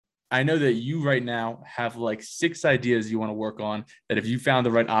I know that you right now have like 6 ideas you want to work on that if you found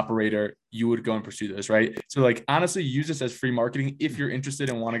the right operator, you would go and pursue those, right? So like honestly, use this as free marketing if you're interested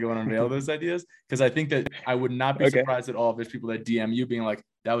and want to go and unveil those ideas. Because I think that I would not be Okay. surprised at all if there's people that DM you being like,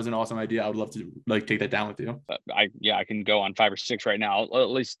 that was an awesome idea. I would love to like take that down with you. I can go on 5 or 6 right now. I'll at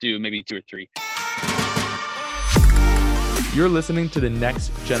least do maybe 2 or 3. You're listening to the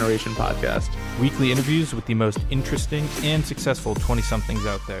Next Generation Podcast. Weekly interviews with the most interesting and successful 20-somethings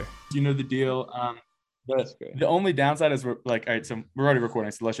out there. You know the deal. The only downside is we're like, all right, so we're already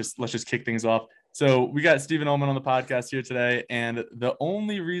recording, so let's just kick things off. So we got Stephen Ullman on the podcast here today, and the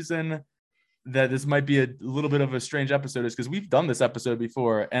only reason that this might be a little bit of a strange episode is because we've done this episode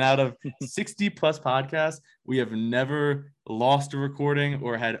before, and out of 60 plus podcasts, we have never lost a recording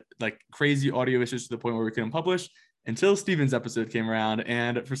or had like crazy audio issues to the point where we couldn't publish until Steven's episode came around.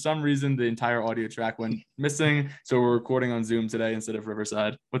 And for some reason, the entire audio track went missing. So we're recording on Zoom today instead of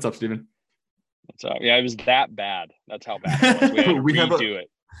Riverside. What's up, Steven? What's up? Yeah, it was that bad. That's how bad it was. We had to redo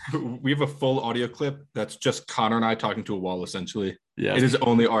it. We have a full audio clip that's just Connor and I talking to a wall, essentially. Yeah. It is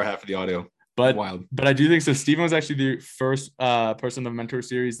only our half of the audio. But wild. But I do think so. Steven was actually the first person of Mentor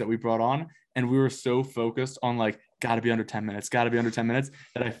series that we brought on. And we were so focused on like, got to be under 10 minutes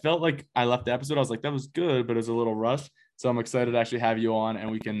that I felt like I left the episode. I was like, that was good, but it was a little rushed. So I'm excited to actually have you on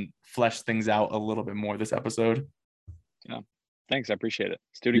and we can flesh things out a little bit more this episode. Yeah. Thanks. I appreciate it.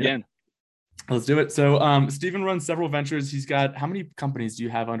 Let's do it again. Let's do it. So Steven runs several ventures. He's got, how many companies do you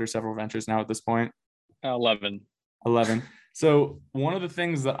have under several ventures now at this point? 11. So one of the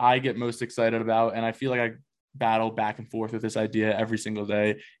things that I get most excited about, and I feel like I battle back and forth with this idea every single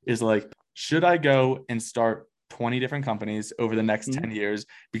day, is like, should I go and start 20 different companies over the next 10 years?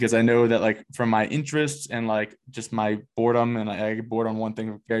 Because I know that like from my interests and like just my boredom, and I get bored on one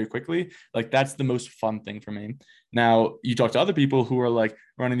thing very quickly, like that's the most fun thing for me. Now you talk to other people who are like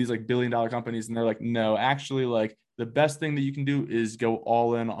running these like $1 billion companies and they're like, no, actually like the best thing that you can do is go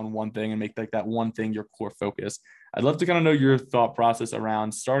all in on one thing and make like that one thing your core focus. I'd love to kind of know your thought process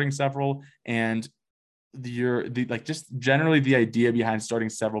around starting several and like just generally the idea behind starting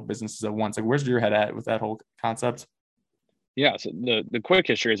several businesses at once. Like where's your head at with that whole concept? Yeah. So the quick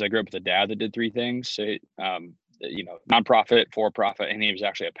history is I grew up with a dad that did 3 things. So, nonprofit, for-profit, and he was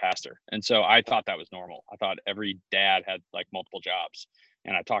actually a pastor. And so I thought that was normal. I thought every dad had like multiple jobs.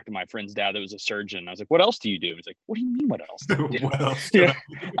 And I talked to my friend's dad that was a surgeon. I was like, what else do you do? He's like, what do you mean what else do you do? What else? Yeah,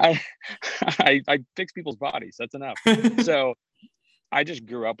 I fix people's bodies. That's enough. So I just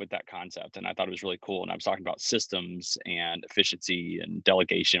grew up with that concept and I thought it was really cool. And I was talking about systems and efficiency and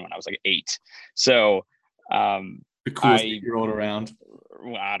delegation when I was like 8. So the coolest thing you rolled around.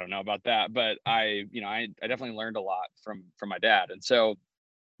 I don't know about that, but I definitely learned a lot from my dad. And so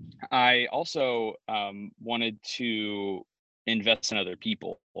I also wanted to invest in other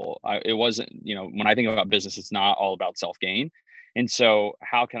people. It wasn't, when I think about business, it's not all about self-gain. And so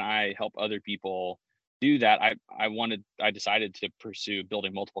how can I help other people do that? I decided to pursue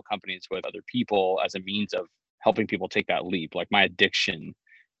building multiple companies with other people as a means of helping people take that leap. Like my addiction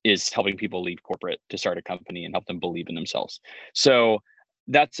is helping people leave corporate to start a company and help them believe in themselves. So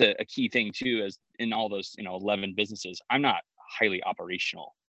that's a key thing too, as in all those, 11 businesses, I'm not highly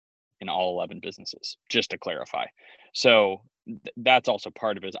operational in all 11 businesses, just to clarify. So that's also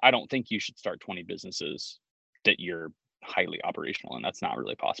part of it. I don't think you should start 20 businesses that you're highly operational, and that's not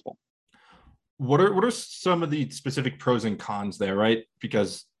really possible. What are some of the specific pros and cons there, right?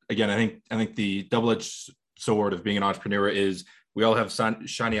 Because again, I think the double-edged sword of being an entrepreneur is we all have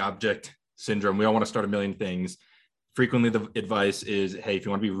shiny object syndrome. We all want to start a million things. Frequently, the advice is, hey, if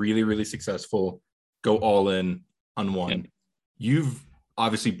you want to be really, really successful, go all in on one. Yep. You've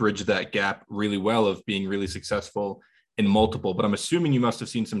obviously bridged that gap really well of being really successful in multiple, but I'm assuming you must have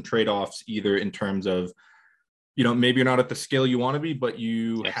seen some trade-offs either in terms of, maybe you're not at the scale you want to be, but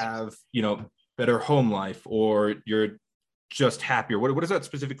you have, better home life, or you're just happier. What does that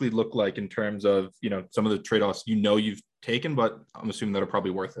specifically look like in terms of, some of the trade-offs you've taken, but I'm assuming that are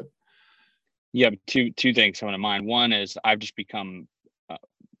probably worth it? Yeah, two things coming to mind. One is I've just become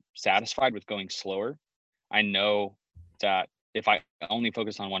satisfied with going slower. I know that if I only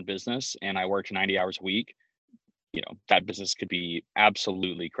focus on one business and I worked 90 hours a week, that business could be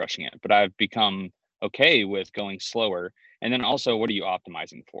absolutely crushing it. But I've become okay with going slower. And then also, what are you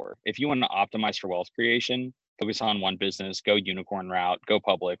optimizing for? If you want to optimize for wealth creation, focus on one business, go unicorn route, go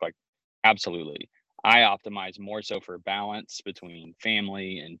public, like absolutely. I optimize more so for balance between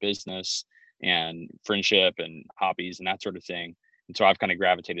family and business and friendship and hobbies and that sort of thing. And so I've kind of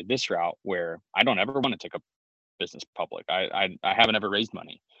gravitated this route where I don't ever want to take a business public. I haven't ever raised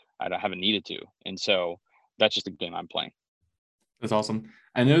money. I haven't needed to. And so that's just the game I'm playing. That's awesome.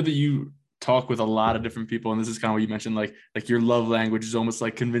 I know that you talk with a lot of different people, and this is kind of what you mentioned, like your love language is almost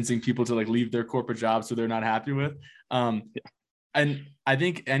like convincing people to like leave their corporate jobs so they're not happy with. Yeah. And I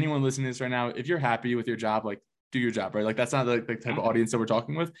think anyone listening to this right now, if you're happy with your job, like do your job, right? Like that's not the type of audience that we're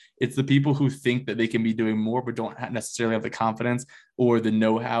talking with. It's the people who think that they can be doing more, but don't necessarily have the confidence or the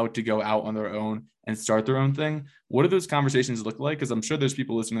know-how to go out on their own and start their own thing. What do those conversations look like? Because I'm sure there's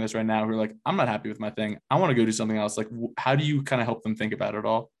people listening to this right now who are like, I'm not happy with my thing. I want to go do something else. Like, how do you kind of help them think about it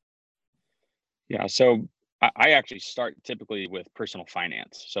all? Yeah. So I actually start typically with personal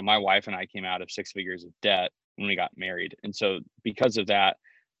finance. So my wife and I came out of 6 figures of debt when we got married. And so because of that,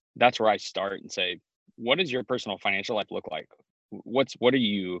 that's where I start and say, what does your personal financial life look like? What are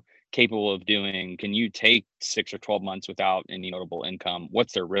you capable of doing? Can you take 6 or 12 months without any notable income?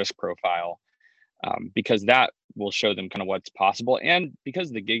 What's their risk profile? Because that will show them kind of what's possible. And because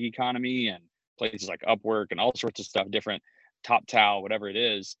of the gig economy and places like Upwork and all sorts of stuff, different TopTal, whatever it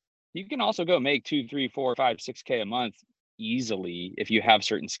is, you can also go make 2, 3, 4, 5, 6K a month easily if you have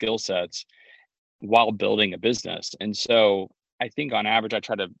certain skill sets while building a business. And so I think on average, I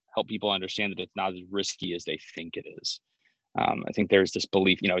try to help people understand that it's not as risky as they think it is. I think there's this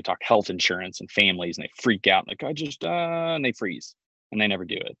belief, we talk health insurance and families and they freak out like, and they freeze and they never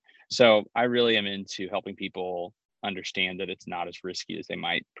do it. So I really am into helping people understand that it's not as risky as they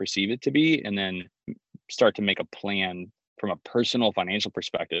might perceive it to be, and then start to make a plan from a personal financial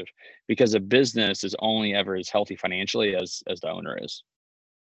perspective, because a business is only ever as healthy financially as the owner is.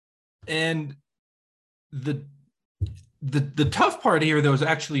 And the tough part here, though, is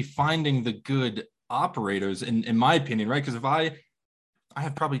actually finding the good operators, in my opinion, right? Because if I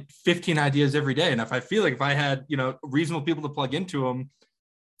have probably 15 ideas every day, and if I feel like if I had, reasonable people to plug into them,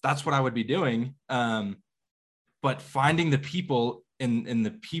 that's what I would be doing. But finding the people in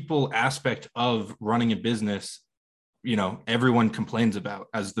the people aspect of running a business, everyone complains about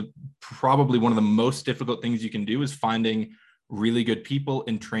as probably one of the most difficult things you can do is finding really good people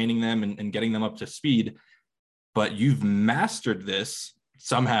and training them and getting them up to speed. But you've mastered this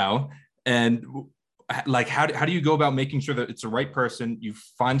somehow. And like, how do you go about making sure that it's the right person, you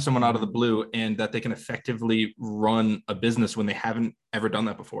find someone out of the blue, and that they can effectively run a business when they haven't ever done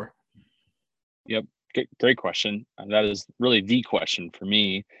that before? Yep. Great question. That is really the question for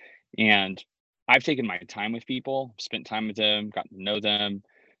me. And I've taken my time with people, spent time with them, gotten to know them,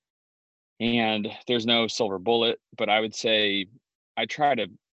 and there's no silver bullet, but I would say I try to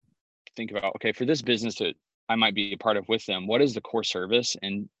think about, okay, for this business that I might be a part of with them, what is the core service?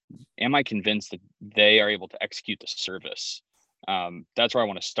 And am I convinced that they are able to execute the service? That's where I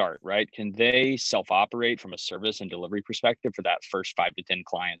want to start, right? Can they self-operate from a service and delivery perspective for that first 5 to 10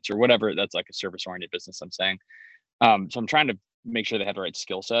 clients or whatever? That's like a service-oriented business, I'm saying. So I'm trying to make sure they have the right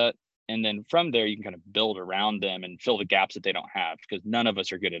skill set. And then from there, you can kind of build around them and fill the gaps that they don't have, because none of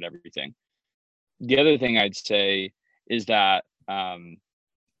us are good at everything. The other thing I'd say is that, I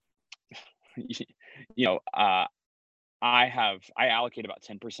allocate about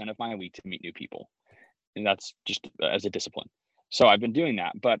 10% of my week to meet new people, and that's just as a discipline. So I've been doing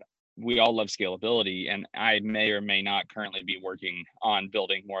that, but we all love scalability, and I may or may not currently be working on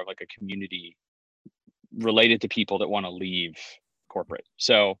building more of like a community related to people that want to leave corporate.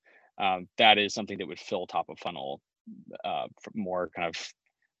 So that is something that would fill top of funnel more kind of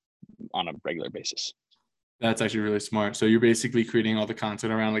on a regular basis. That's actually really smart. So you're basically creating all the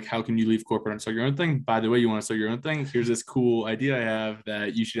content around like, how can you leave corporate and start your own thing? By the way, you want to start your own thing? Here's this cool idea I have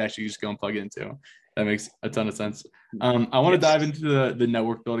that you should actually just go and plug into. That makes a ton of sense. I want to dive into the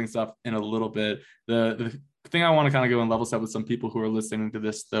network building stuff in a little bit. The thing I want to kind of go and level set with some people who are listening to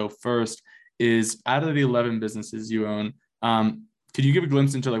this though first is, out of the 11 businesses you own, could you give a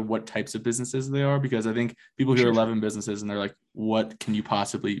glimpse into like what types of businesses they are? Because I think people hear 11 businesses and they're like, what can you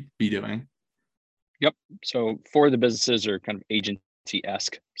possibly be doing? Yep. So 4 of the businesses are kind of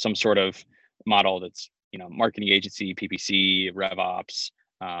agency-esque, some sort of model that's, marketing agency, PPC, RevOps.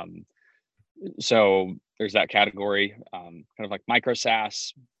 So there's that category, kind of like micro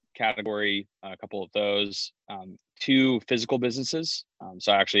SaaS category, a couple of those. 2 physical businesses.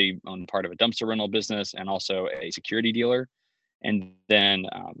 So I actually own part of a dumpster rental business and also a security dealer. And then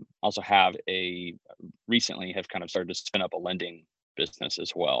also recently have kind of started to spin up a lending business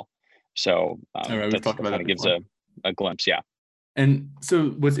as well. So we've talked about that gives a glimpse. Yeah. And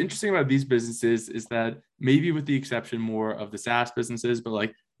so what's interesting about these businesses is that, maybe with the exception more of the SaaS businesses, but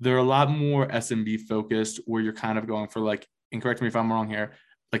like they're a lot more SMB focused, where you're kind of going for like, and correct me if I'm wrong here,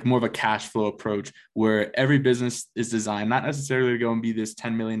 like more of a cash flow approach, where every business is designed not necessarily to go and be this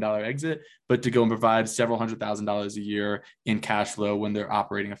 $10 million exit, but to go and provide several $100,000 a year in cash flow when they're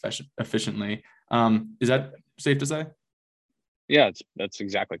operating efficiently. Is that safe to say? Yeah, that's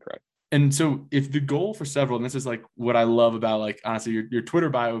exactly correct. And so if the goal for several, and this is like what I love about, like, honestly, your Twitter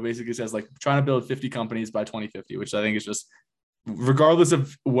bio basically says like trying to build 50 companies by 2050, which I think is just, regardless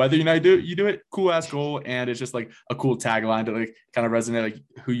of whether you do it, cool ass goal. And it's just like a cool tagline to like kind of resonate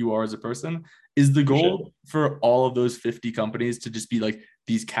like who you are as a person. Is the goal for all of those 50 companies to just be like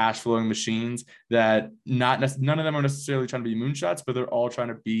these cash flowing machines that none of them are necessarily trying to be moonshots, but they're all trying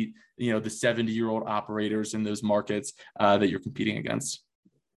to beat, the 70-year-old operators in those markets that you're competing against?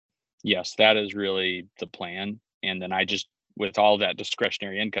 Yes, that is really the plan. And then with all that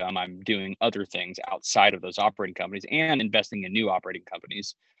discretionary income, I'm doing other things outside of those operating companies and investing in new operating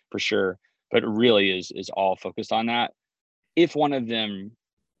companies for sure. But it really is all focused on that. If one of them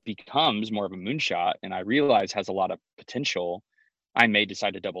becomes more of a moonshot and I realize has a lot of potential, I may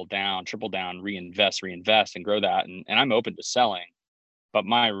decide to double down, triple down, reinvest, and grow that. And I'm open to selling. But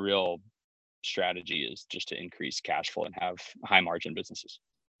my real strategy is just to increase cash flow and have high margin businesses.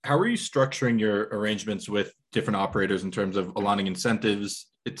 How are you structuring your arrangements with different operators in terms of aligning incentives?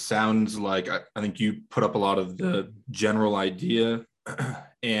 It sounds like I think you put up a lot of the general idea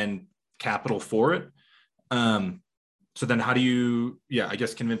and capital for it. So then how do you, I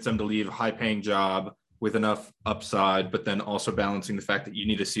guess, convince them to leave a high paying job with enough upside, but then also balancing the fact that you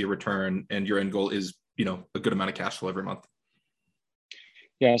need to see a return and your end goal is, a good amount of cash flow every month?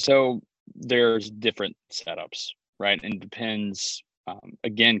 Yeah. So there's different setups, right? And it depends,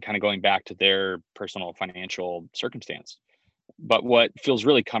 again, kind of going back to their personal financial circumstance. But what feels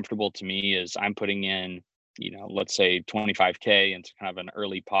really comfortable to me is I'm putting in, let's say $25K into kind of an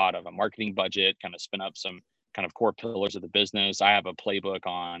early pot of a marketing budget, kind of spin up some kind of core pillars of the business. I have a playbook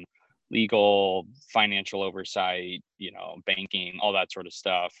on legal, financial oversight, banking, all that sort of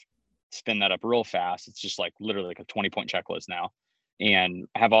stuff. Spin that up real fast. It's just like literally like a 20-point checklist now. And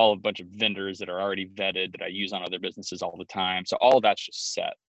I have a bunch of vendors that are already vetted that I use on other businesses all the time. So all of that's just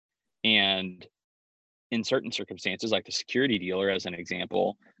set. And in certain circumstances, like the security dealer, as an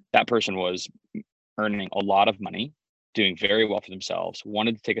example, that person was earning a lot of money, doing very well for themselves,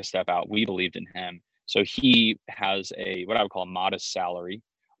 wanted to take a step out. We believed in him. So he has what I would call a modest salary.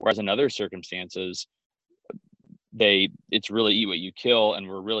 Whereas in other circumstances, it's really eat what you kill. And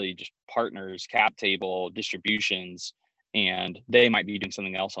we're really just partners, cap table, distributions, and they might be doing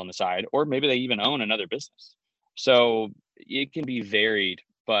something else on the side, or maybe they even own another business. So it can be varied,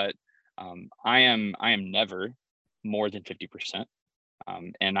 but I am never more than 50%.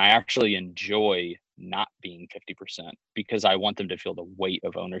 And I actually enjoy not being 50% because I want them to feel the weight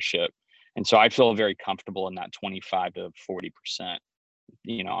of ownership. And so I feel very comfortable in that 25 to 40%,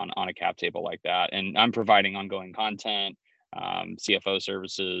 on a cap table like that. And I'm providing ongoing content, CFO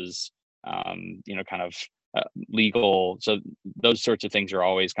services, kind of legal. So those sorts of things are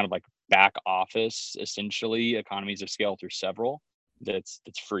always kind of like back office, essentially economies of scale through several that's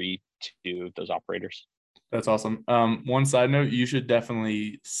free to those operators. That's awesome. One side note, you should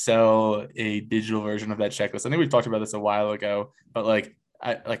definitely sell a digital version of that checklist. I think we talked about this a while ago, but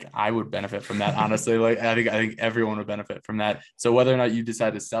I would benefit from that. Honestly, I think everyone would benefit from that. So whether or not you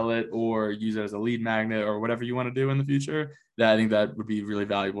decide to sell it or use it as a lead magnet or whatever you want to do in the future, I think that would be really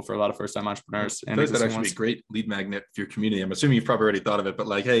valuable for a lot of first-time entrepreneurs. And that actually be a great lead magnet for your community. I'm assuming you've probably already thought of it, but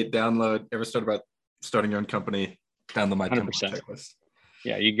hey, ever start about starting your own company, download my 100%. Checklist.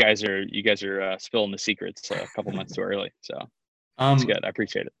 Yeah, you guys are spilling the secrets a couple months too early. So it's good. I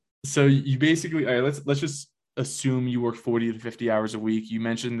appreciate it. So you basically, all right, let's just assume you work 40 to 50 hours a week. You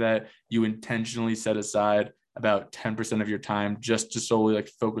mentioned that you intentionally set aside about 10% of your time just to solely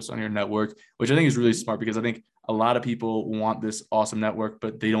focus on your network, which I think is really smart, because I think a lot of people want this awesome network,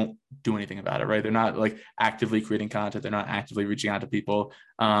 but they don't do anything about it, right? They're not actively creating content. They're not actively reaching out to people.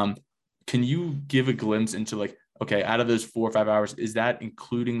 Can you give a glimpse into okay, out of those 4 or 5 hours, is that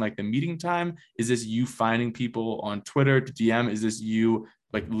including the meeting time? Is this you finding people on Twitter to DM? Is this you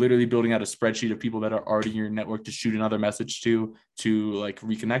literally building out a spreadsheet of people that are already in your network to shoot another message to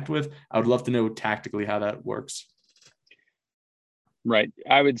reconnect with? I would love to know tactically how that works. Right.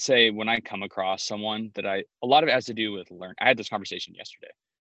 I would say when I come across someone a lot of it has to do with learn. I had this conversation yesterday.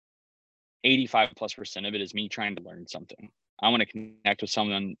 85+% of it is me trying to learn something. I want to connect with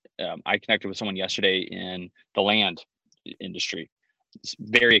someone. I connected with someone yesterday in the land industry. It's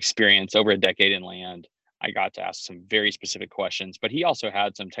very experienced, over a decade in land. I got to ask some very specific questions, but he also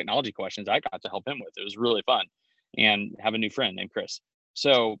had some technology questions I got to help him with. It was really fun, and have a new friend named Chris.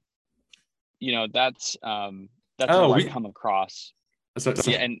 So, that's what I come across. Sorry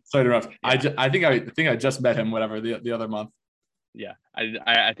to interrupt. Yeah. I think I just met him, whatever, the other month. Yeah,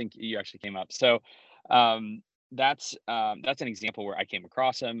 I think you actually came up. So, that's an example where I came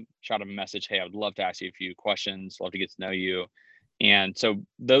across him, shot him a message. Hey, I would love to ask you a few questions. Love to get to know you. And so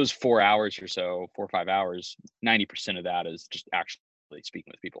those 4 hours or so, 4 or 5 hours, 90% of that is just actually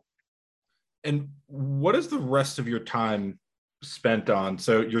speaking with people. And what is the rest of your time spent on?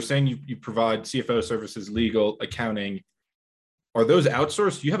 So you're saying you provide CFO services, legal, accounting. Are those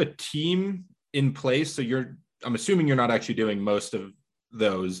outsourced? Do you have a team in place? So I'm assuming you're not actually doing most of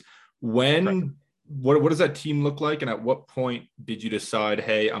those. What does that team look like? And at what point did you decide,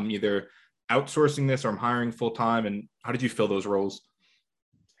 hey, I'm either outsourcing this or I'm hiring full time? And how did you fill those roles?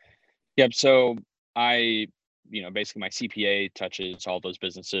 Yep. So basically my CPA touches all those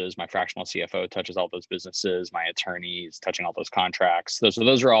businesses. My fractional CFO touches all those businesses. My attorney is touching all those contracts.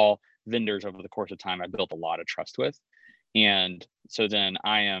 Those are all vendors over the course of time I built a lot of trust with. And so then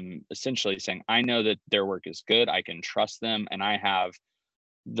I am essentially saying, I know that their work is good. I can trust them, and I have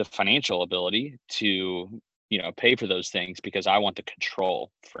the financial ability to, pay for those things because I want the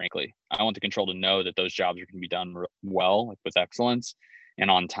control, frankly. I want the control to know that those jobs are going to be done well, like with excellence and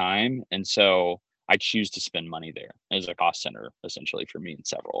on time. And so I choose to spend money there as a cost center, essentially, for me and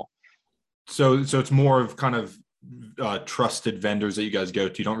several. So it's more of kind of trusted vendors that you guys go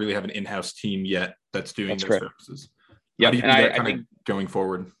to. You don't really have an in-house team yet that's doing those services. Yeah, how do you do that kind of going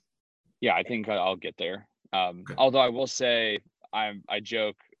forward? Yeah, I think I'll get there. Okay. Although I will say, I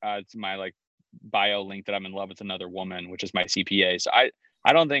joke to my bio link that I'm in love with another woman, which is my CPA. So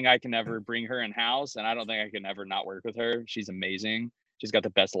I don't think I can ever bring her in house, and I don't think I can ever not work with her. She's amazing. She's got the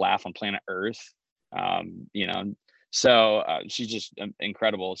best laugh on planet Earth. So she's just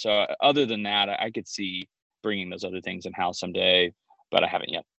incredible. So other than that, I could see bringing those other things in house someday, but I haven't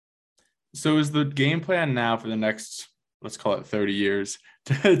yet. So is the game plan now for the next, let's call it 30 years,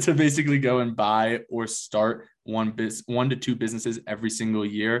 to basically go and buy or start one to two businesses every single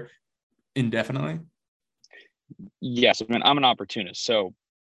year indefinitely? Yes. I mean, I'm an opportunist. So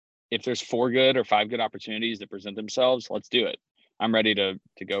if there's 4 good or 5 good opportunities that present themselves, let's do it. I'm ready to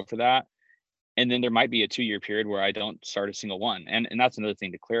go for that. And then there might be a 2-year period where I don't start a single one. And that's another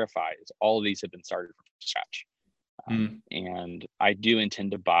thing to clarify is all of these have been started from scratch. And I do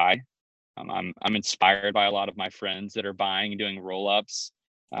intend to buy. I'm inspired by a lot of my friends that are buying and doing roll-ups,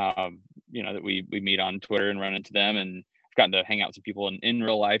 that we meet on Twitter and run into them. And I've gotten to hang out with some people in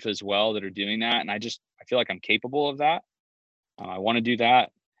real life as well that are doing that. And I feel like I'm capable of that. I want to do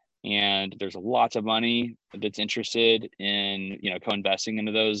that. And there's lots of money that's interested in, co-investing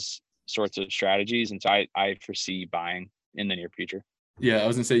into those sorts of strategies. And so I foresee buying in the near future. Yeah, I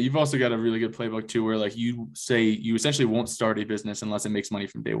was gonna say, you've also got a really good playbook too, where you say you essentially won't start a business unless it makes money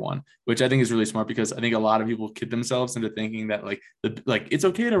from day one, which I think is really smart, because I think a lot of people kid themselves into thinking that it's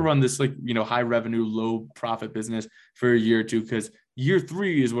okay to run this high revenue, low profit business for a year or two, because year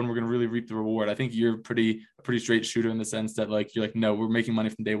 3 is when we're gonna really reap the reward. I think you're a pretty straight shooter in the sense that you're no, we're making money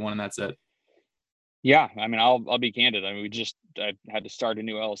from day one and that's it. Yeah, I mean, I'll be candid. I mean, I had to start a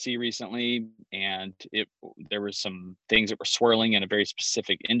new LLC recently, and there were some things that were swirling in a very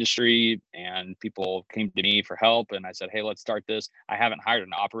specific industry, and people came to me for help, and I said, hey, let's start this. I haven't hired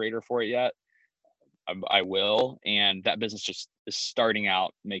an operator for it yet. I will, and that business just is starting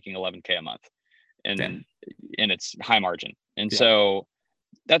out making $11K a month, and it's high margin, and so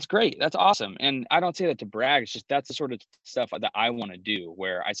that's great. That's awesome. And I don't say that to brag. It's just that's the sort of stuff that I want to do,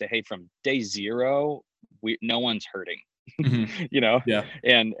 where I say, hey, from day 0, no one's hurting,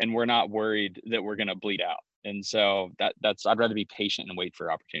 and we're not worried that we're going to bleed out. And so I'd rather be patient and wait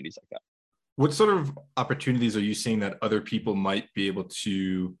for opportunities like that. What sort of opportunities are you seeing that other people might be able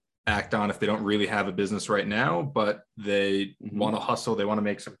to act on if they don't really have a business right now, but they want to hustle, they want to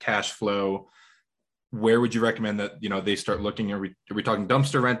make some cash flow? Where would you recommend that, they start looking? Are we talking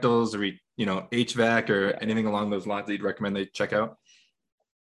dumpster rentals? Are we, HVAC or anything along those lines that you'd recommend they check out?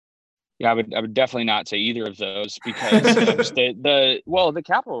 Yeah, I would definitely not say either of those, because the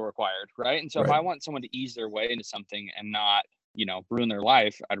capital required, right? And so if I want someone to ease their way into something and not, ruin their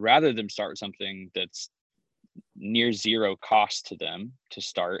life, I'd rather them start something that's near 0 cost to them to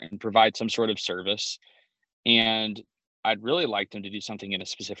start and provide some sort of service. And I'd really like them to do something in a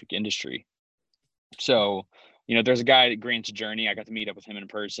specific industry. So, there's a guy at Grant's Journey. I got to meet up with him in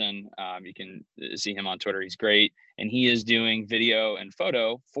person. You can see him on Twitter. He's great. And he is doing video and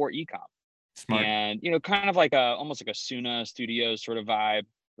photo for e-com. Smart. And, kind of almost like a Suna Studios sort of vibe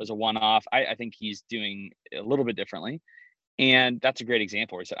as a one-off. I think he's doing a little bit differently. And that's a great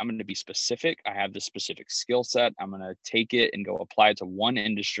example where he said, I'm going to be specific. I have this specific skill set. I'm going to take it and go apply it to one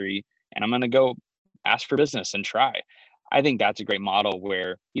industry. And I'm going to go ask for business and try. I think that's a great model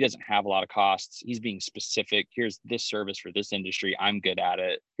where he doesn't have a lot of costs. He's being specific. Here's this service for this industry. I'm good at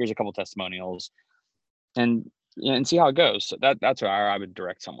it. Here's a couple testimonials, and see how it goes. So that's where I would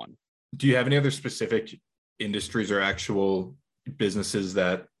direct someone. Do you have any other specific industries or actual businesses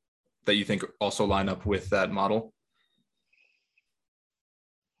that you think also line up with that model?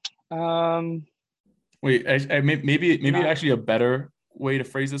 Wait, maybe actually a better way to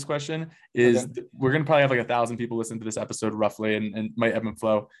phrase this question is we're going to probably have like 1,000 people listen to this episode roughly and might ebb and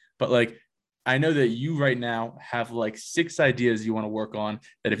flow. But like, I know that you right now have like 6 ideas you want to work on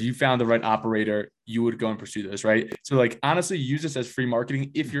that if you found the right operator, you would go and pursue those, right? So like, honestly, use this as free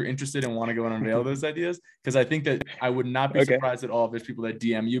marketing if you're interested and want to go and unveil those ideas. Because I think that I would not be surprised at all if there's people that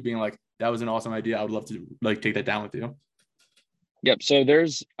DM you being like, that was an awesome idea. I would love to like take that down with you. Yep. So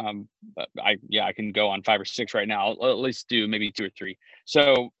there's, I can go on 5 or 6 right now. I'll at least do maybe 2 or 3.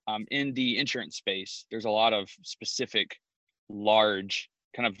 So in the insurance space, there's a lot of specific, large,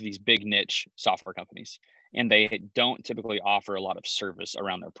 kind of these big niche software companies, and they don't typically offer a lot of service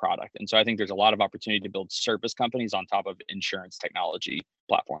around their product. And so I think there's a lot of opportunity to build service companies on top of insurance technology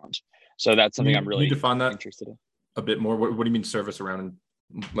platforms. So that's something I'm really interested in. A bit more. What do you mean service around?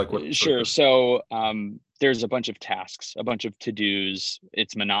 Like what? Sure. So there's a bunch of tasks, a bunch of to-dos.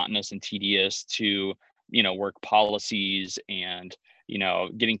 It's monotonous and tedious to, work policies and,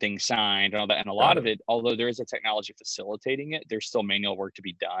 getting things signed and all that. And a lot of it, although there is a technology facilitating it, there's still manual work to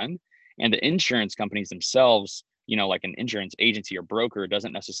be done. And the insurance companies themselves, like an insurance agency or broker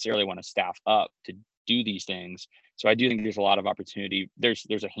doesn't necessarily want to staff up to do these things. So I do think there's a lot of opportunity. There's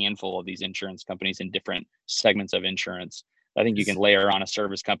a handful of these insurance companies in different segments of insurance. I think you can layer on a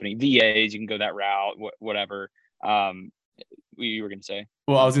service company, VAs, you can go that route, whatever. You were going to say?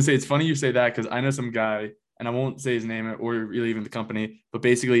 Well, I was going to say, it's funny you say that because I know some guy, and I won't say his name or really even the company, but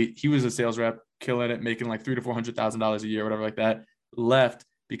basically he was a sales rep, killing it, making like $300,000 to $400,000 a year, whatever like that, left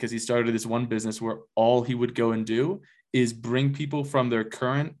because he started this one business where all he would go and do is bring people from their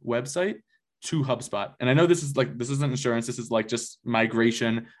current website to HubSpot. And I know this isn't insurance. This is like just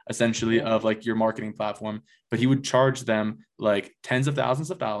migration essentially of like your marketing platform, but he would charge them like tens of thousands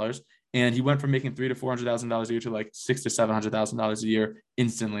of dollars. And he went from making $300,000 to $400,000 a year to like $600,000 to $700,000 a year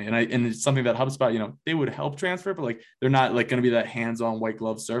instantly. And it's something that HubSpot, they would help transfer, but like, they're not like going to be that hands-on white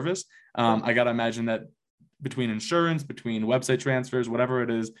glove service. I got to imagine that between insurance, between website transfers, whatever it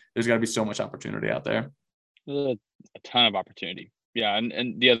is, there's got to be so much opportunity out there. A ton of opportunity. Yeah,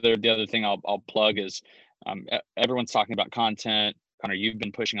 and the other thing I'll plug is everyone's talking about content. Connor, you've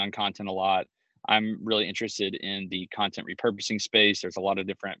been pushing on content a lot. I'm really interested in the content repurposing space. There's a lot of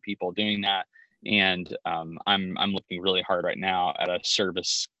different people doing that, and I'm looking really hard right now at a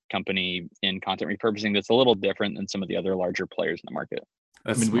service company in content repurposing that's a little different than some of the other larger players in the market.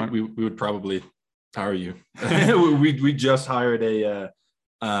 We would probably hire you. we just hired a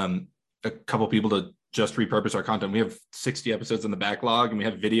couple people to just repurpose our content. We have 60 episodes in the backlog, and we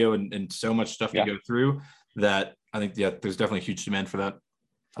have video and so much stuff to go through that I think, there's definitely a huge demand for that.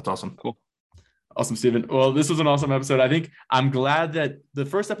 That's awesome. Cool. Awesome, Steven. Well, this was an awesome episode. I think I'm glad that the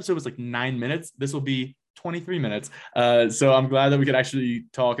first episode was like 9 minutes. This will be 23 minutes. So I'm glad that we could actually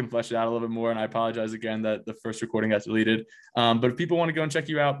talk and flesh it out a little bit more. And I apologize again that the first recording got deleted. But if people want to go and check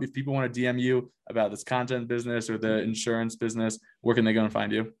you out, if people want to DM you about this content business or the insurance business, where can they go and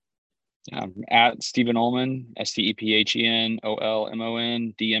find you? At Stephen Ullman, StephenOlmon,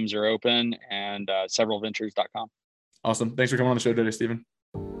 DMs are open, and severalventures.com. Awesome. Thanks for coming on the show today, Stephen.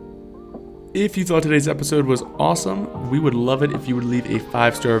 If you thought today's episode was awesome, we would love it if you would leave a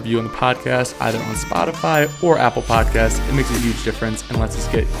 5-star review on the podcast, either on Spotify or Apple Podcasts. It makes a huge difference and lets us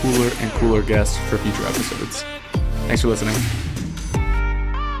get cooler and cooler guests for future episodes. Thanks for listening.